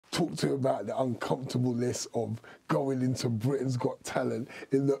talk to him about the uncomfortableness of going into Britain's Got Talent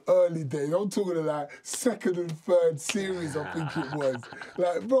in the early days. I'm talking like second and third series, I think it was.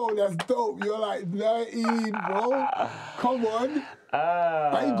 Like, bro, that's dope. You're like 19, bro. Come on.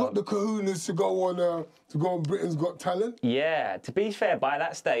 I ain't got the kahunas to go on Britain's Got Talent. Yeah, to be fair, by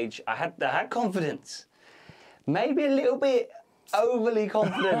that stage, I had confidence. Maybe a little bit overly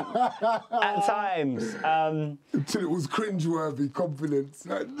confident at times. Until it was cringeworthy confidence.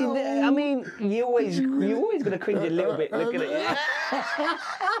 Like, no. I mean, you always gonna cringe a little bit looking at it.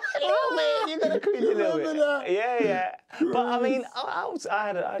 A little bit, you're gonna cringe a little bit. That? Yeah. But I mean,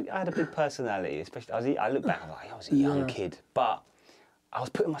 I had a big personality, especially. I look back, I was a young kid, but I was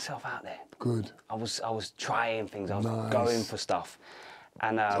putting myself out there. Good. I was trying things. I was going for stuff.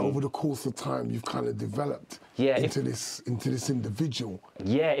 And over the course of time, you've kind of developed into this individual.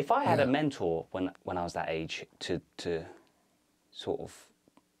 Yeah, if I had a mentor when I was that age to sort of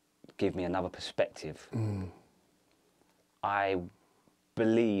give me another perspective, I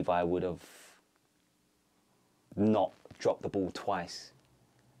believe I would have not dropped the ball twice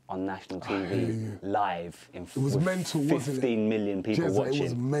on national TV live in it was mental, 15 million people watching. It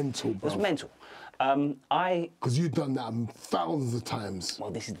was mental, bro. It was mental. Because you've done that thousands of times. Well,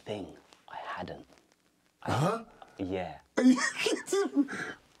 this is the thing. I hadn't. Yeah.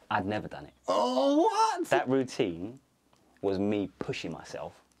 I'd never done it. Oh, what? That routine was me pushing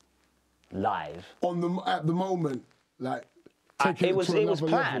myself live. At the moment, like, it was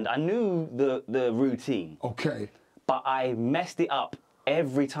planned. Level. I knew the routine. Okay. But I messed it up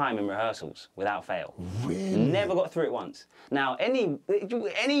every time in rehearsals without fail. Really? Never got through it once. Now,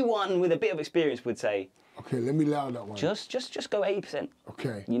 anyone with a bit of experience would say, okay, let me allow that one. Just go 80%.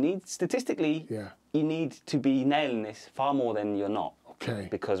 Okay. You need, statistically, you need to be nailing this far more than you're not. Okay.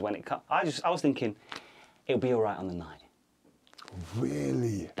 Because when it comes, I was thinking, it'll be all right on the night.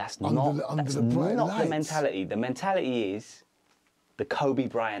 Really? That's under not the mentality. The mentality is the Kobe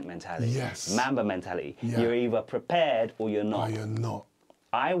Bryant mentality. Yes. Mamba mentality. Yeah. You're either prepared or you're not. Or you're not.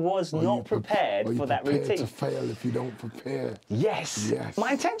 I was not prepared for that routine. To fail if you don't prepare. Yes. Yes.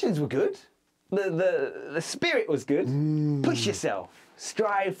 My intentions were good. The spirit was good. Push yourself.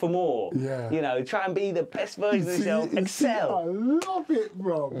 Strive for more. Yeah. You know, try and be the best version of yourself. Excel. I love it,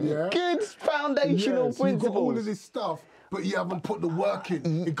 bro. Yeah. Good foundational principles. You've got all of this stuff, but you haven't put the work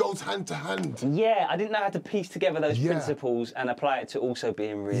in. It goes hand to hand. Yeah, I didn't know how to piece together those principles and apply it to also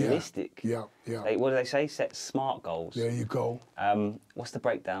being realistic. Yeah. Like, what do they say? Set SMART goals. There you go. What's the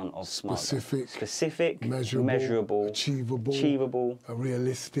breakdown of SMART? Specific, measurable, achievable, a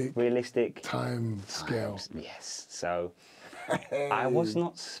realistic time scale. Yes. So I was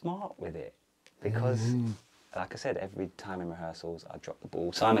not smart with it because, like I said, every time in rehearsals I dropped the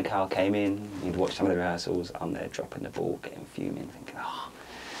ball. Simon Cowell came in, he'd watch some of the rehearsals, I'm there dropping the ball, getting fuming, thinking,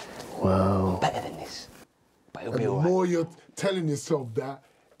 wow, I'm better than this. But it'll be all right. The more you're telling yourself that,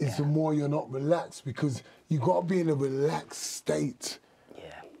 is the more you're not relaxed, because you've got to be in a relaxed state.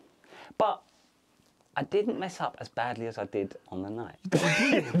 Yeah. But I didn't mess up as badly as I did on the night.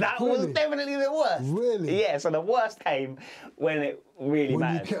 That was definitely the worst. Really? Yeah, so the worst came when it really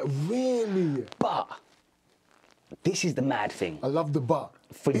mattered. Really? But this is the mad thing. I love the but.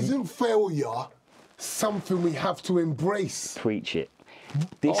 Isn't failure something we have to embrace? Preach it.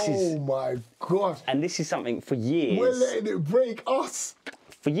 Oh my gosh. And this is something for years. We're letting it break us.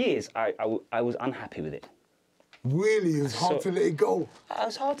 For years, I was unhappy with it. Really? It was hard to let it go? It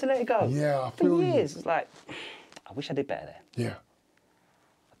was hard to let it go. Yeah, I feel For years, it's like, I wish I did better there. Yeah.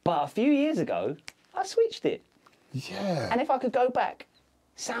 But a few years ago, I switched it. Yeah. And if I could go back,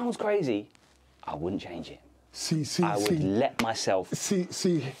 sounds crazy, I wouldn't change it. I would let myself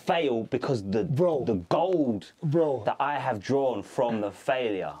fail because the gold that I have drawn from the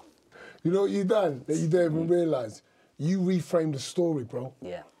failure. You know what you've done that you don't even realise? You reframed the story, bro.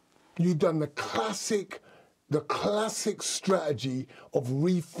 Yeah. You've done the classic strategy of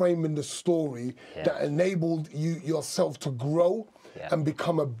reframing the story that enabled yourself to grow and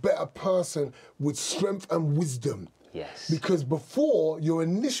become a better person with strength and wisdom. Yes. Because before, your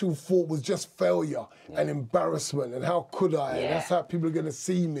initial thought was just failure and embarrassment and how could I? And that's how people are going to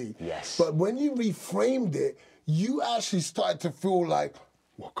see me. Yes. But when you reframed it, you actually started to feel like,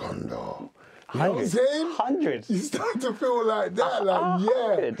 Wakanda. You know what I'm saying? 100. You start to feel like that,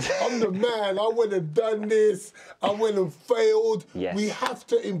 I'm the man, I went and done this, I went and failed. Yes. We have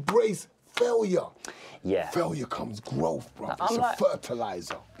to embrace failure. Yeah. Failure comes growth, bro. It's a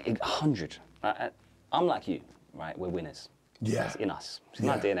fertilizer. 100. I'm like you, right? We're winners. Yeah. It's in us. It's in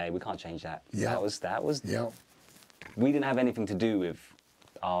our DNA, we can't change that. Yeah. That was. We didn't have anything to do with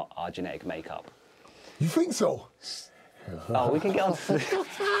our genetic makeup. You think so? Oh, we can get on to this.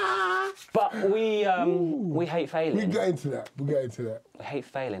 But we hate failing. We get into that. We get into that. We hate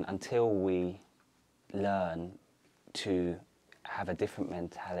failing until we learn to have a different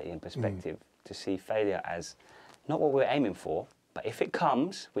mentality and perspective, to see failure as not what we're aiming for, but if it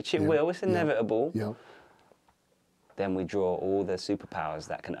comes, which it will, it's inevitable, then we draw all the superpowers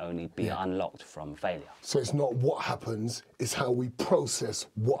that can only be unlocked from failure. So it's not what happens, it's how we process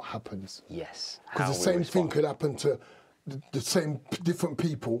what happens. Yes. Because the same thing could happen to the same different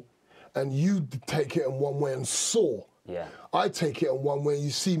people, and you take it in one way and soar. Yeah. I take it in one way. You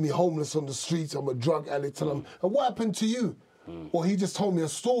see me homeless on the streets, I'm a drug addict, and what happened to you? Well, he just told me a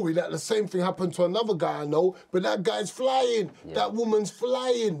story that the same thing happened to another guy I know, but that guy's flying. That woman's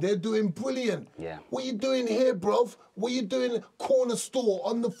flying. They're doing brilliant. Yeah. What you doing here, bruv? What you doing? Corner store,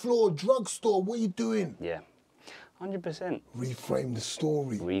 on the floor, drugstore. What you doing? Yeah. 100%. Reframe the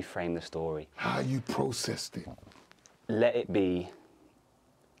story. Reframe the story. How you processed it. Let it be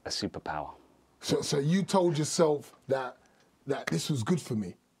a superpower. So you told yourself that this was good for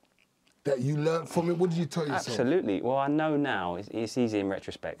me? That you learned from it? What did you tell yourself? Absolutely. Well, I know now, it's easy in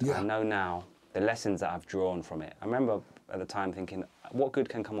retrospect. Yeah. I know now the lessons that I've drawn from it. I remember at the time thinking, what good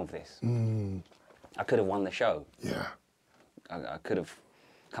can come of this? I could have won the show. Yeah. I could have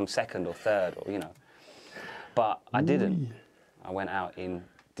come second or third, or, you know. But I didn't. I went out in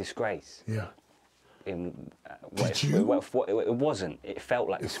disgrace. Yeah. In Did you? It wasn't. It felt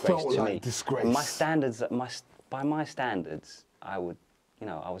like disgrace felt to like me. disgrace. My standards, by my standards, I would, you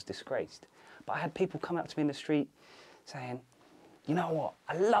know, I was disgraced. But I had people come up to me in the street saying, you know what,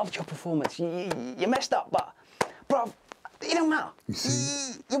 I loved your performance. You messed up, but, bruv, it don't matter. You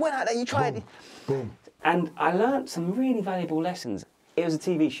see? You went out there, you tried. Boom. Boom. And I learned some really valuable lessons. It was a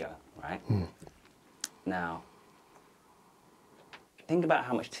TV show, right? Now, think about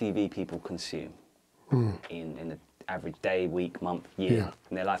how much TV people consume in the average day, week, month, year,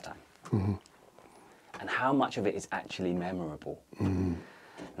 in their lifetime. And how much of it is actually memorable.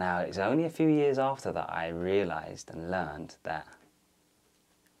 Now, it's only a few years after that I realised and learned that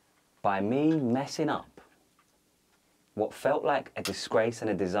by me messing up what felt like a disgrace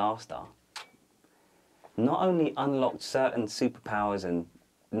and a disaster, not only unlocked certain superpowers and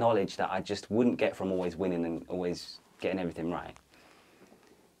knowledge that I just wouldn't get from always winning and always getting everything right,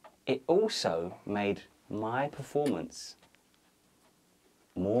 it also made my performance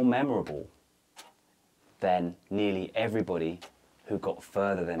more memorable than nearly everybody who got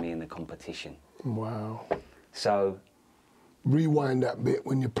further than me in the competition. Wow. So rewind that bit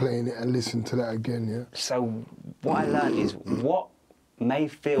when you're playing it and listen to that again, yeah? So what I learned is what may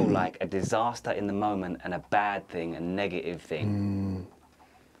feel like a disaster in the moment and a bad thing, a negative thing,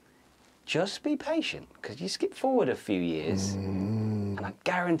 just be patient, because you skip forward a few years and I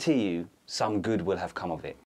guarantee you some good will have come of it.